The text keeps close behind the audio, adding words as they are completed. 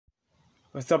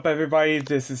What's up, everybody?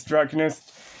 This is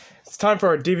Dragonist. It's time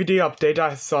for a DVD update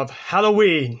as of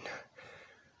Halloween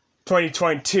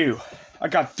 2022. I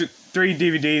got three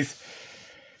DVDs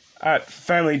at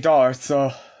Family Dollar,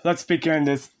 so let's begin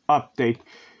this update.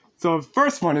 So the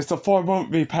first one is the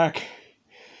 4-movie pack,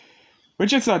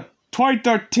 which is a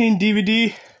 2013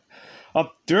 DVD of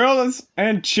Thrills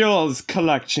and Chills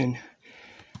collection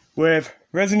with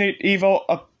Resident Evil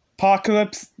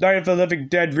Apocalypse, Night of the Living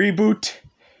Dead reboot,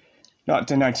 not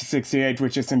the 1968,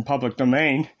 which is in public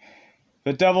domain,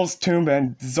 The Devil's Tomb,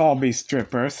 and Zombie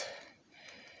Strippers.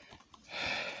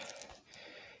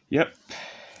 Yep.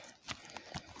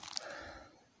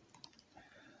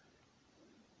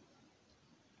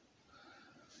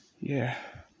 Yeah.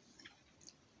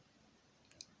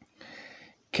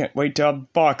 Can't wait to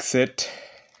unbox it.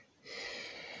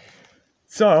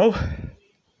 So,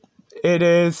 it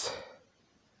is...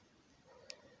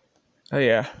 Oh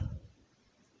yeah.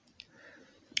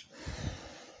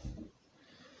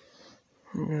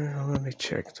 Let me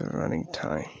check the running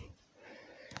time.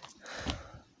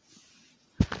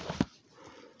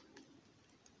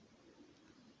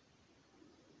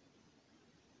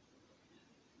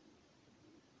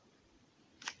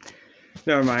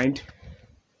 Never mind.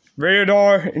 Rated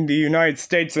R in the United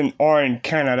States and R in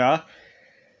Canada.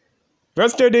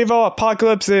 Resident Evil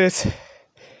Apocalypse is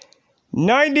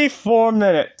 94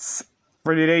 minutes.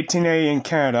 Rated 18A in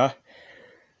Canada.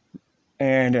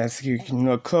 And as you can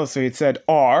look closely, it said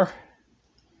R.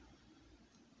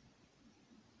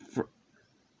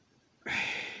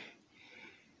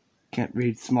 Can't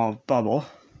read small bubble.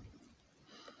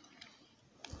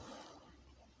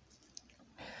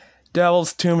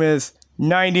 Devil's Tomb is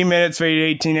 90 minutes,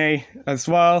 rated 18A as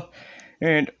well,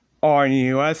 and R in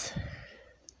the US.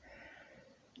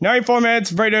 94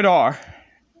 minutes, rated R.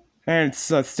 And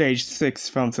it's stage 6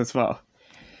 films as well.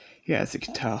 Yeah, as you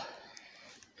can tell.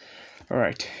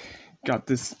 Alright, got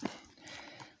this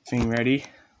thing ready.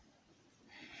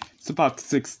 It's about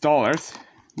 $6.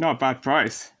 Not a bad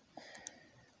price.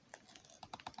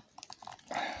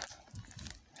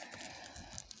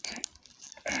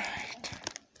 Alright.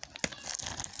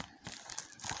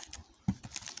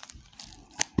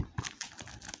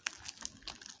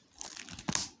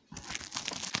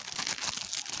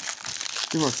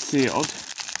 They were sealed.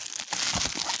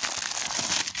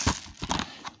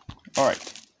 Alright.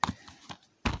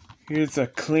 Here's a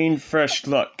clean, fresh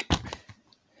look.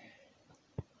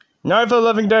 Night of the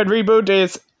Living Dead reboot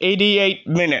is 88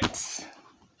 minutes.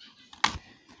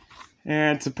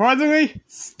 And surprisingly,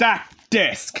 stacked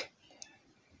disc.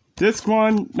 Disc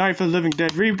 1, Night of the Living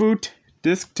Dead reboot.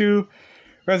 Disc 2,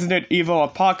 Resident Evil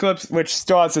Apocalypse, which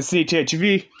still has a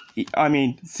CTHE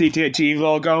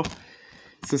logo.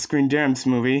 It's a Screen Gems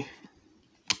movie.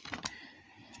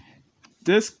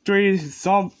 Disc 3,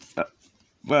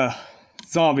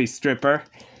 Zombie Stripper.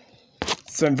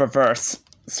 It's in reverse.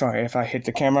 Sorry if I hit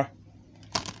the camera.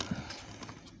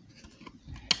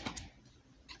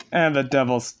 And The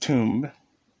Devil's Tomb.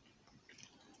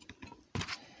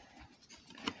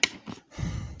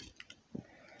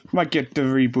 Might get the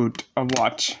reboot a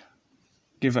watch.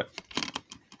 Give it.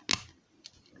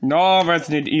 No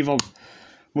Resident Evil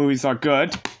movies are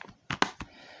good.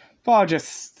 But I'll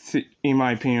just see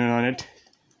my opinion on it.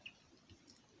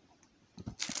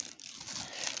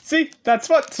 See, that's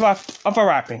what's left of a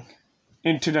wrapping.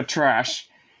 Into the trash.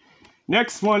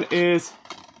 Next one is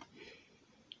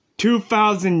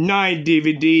 2009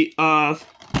 DVD of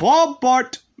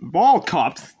Blart Ball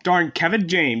Cops starring Kevin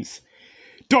James.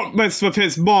 Don't mess with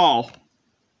his ball.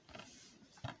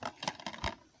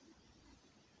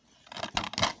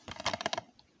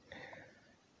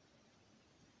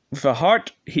 With a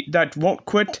heart that won't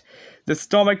quit, the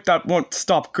stomach that won't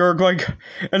stop gurgling,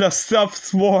 and a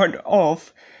self-sworn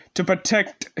oath to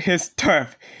protect his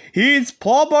turf. He's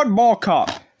Blart Ball Cop.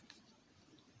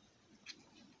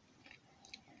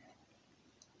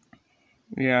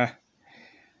 Yeah.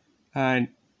 And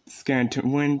scan to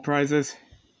win prizes.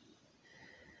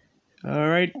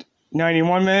 Alright.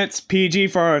 91 minutes. PG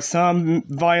for some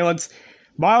violence.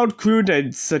 Mild, crude,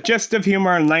 and suggestive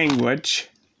humor and language.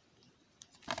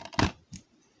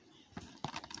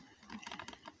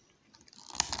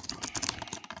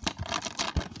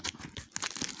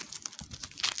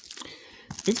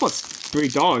 This was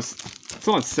 $3. It's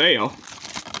on sale.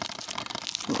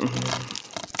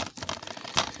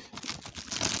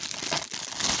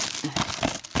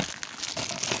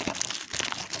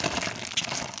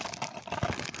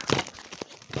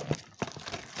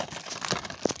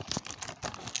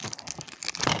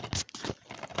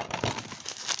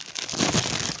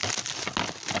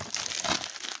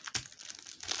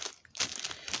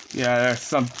 Yeah, there's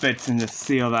some bits in the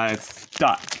seal that is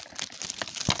stuck.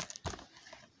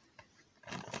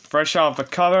 Fresh off the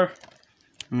cover,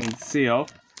 seal,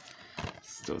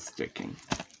 still sticking.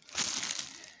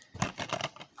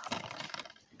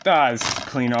 That is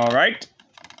clean, alright.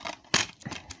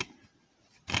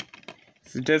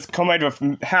 So just come out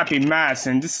with Happy Mass,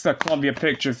 and this is a Columbia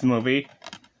Pictures movie.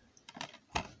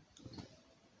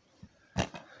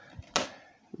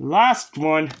 Last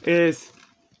one is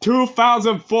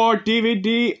 2004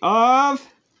 DVD of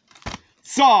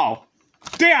Saw,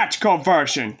 theatrical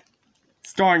version,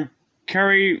 starring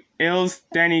Carrie Ills,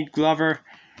 Danny Glover,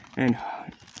 and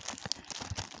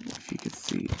if you could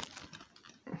see,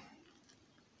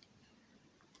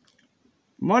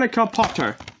 Monica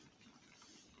Potter.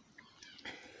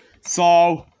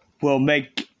 Saw will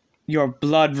make your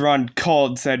blood run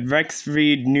cold, said Rex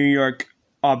Reed, New York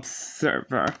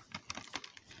Observer.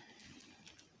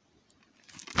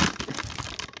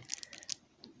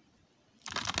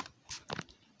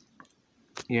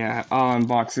 Yeah, I'll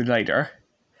unbox it later.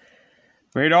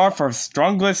 Radar for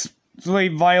strongly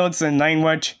violence and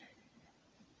language.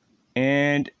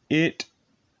 And it...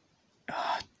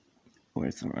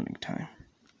 where's the running time?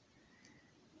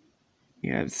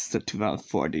 Yeah, it's the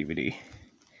 2004 DVD.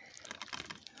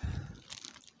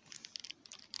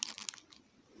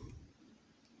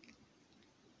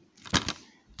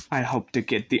 I hope to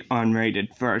get the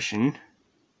unrated version.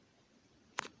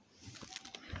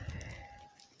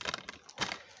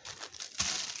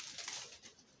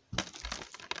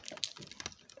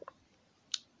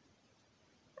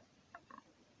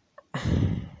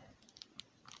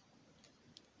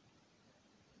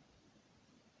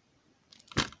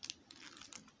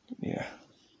 Yeah.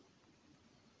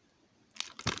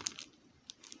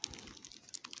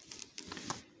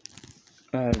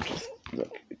 I'm just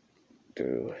looking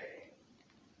through.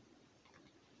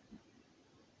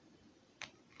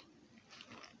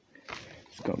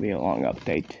 It's gonna be a long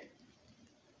update.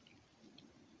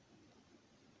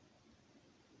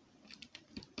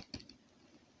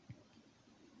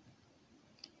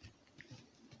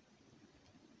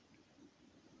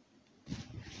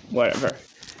 Whatever.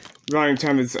 Running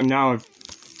time is an hour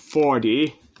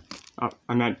 40. I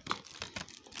don't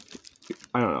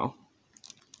know.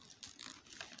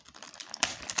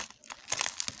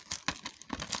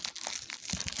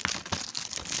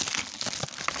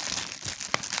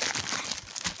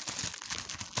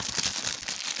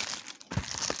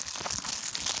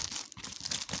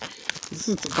 This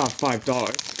is about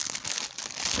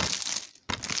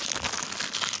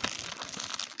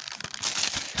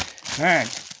 $5. Man,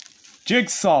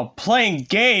 Jigsaw playing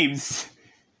games.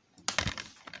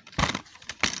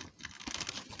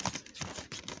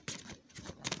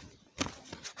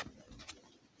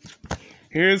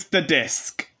 Here's the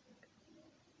disc.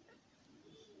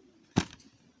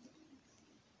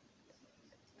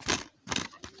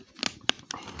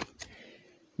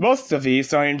 Most of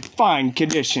these are in fine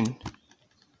condition.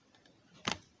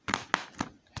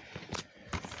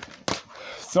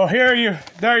 So there you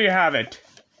have it.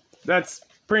 That's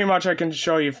pretty much I can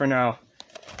show you for now.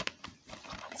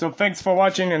 So thanks for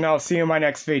watching, and I'll see you in my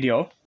next video.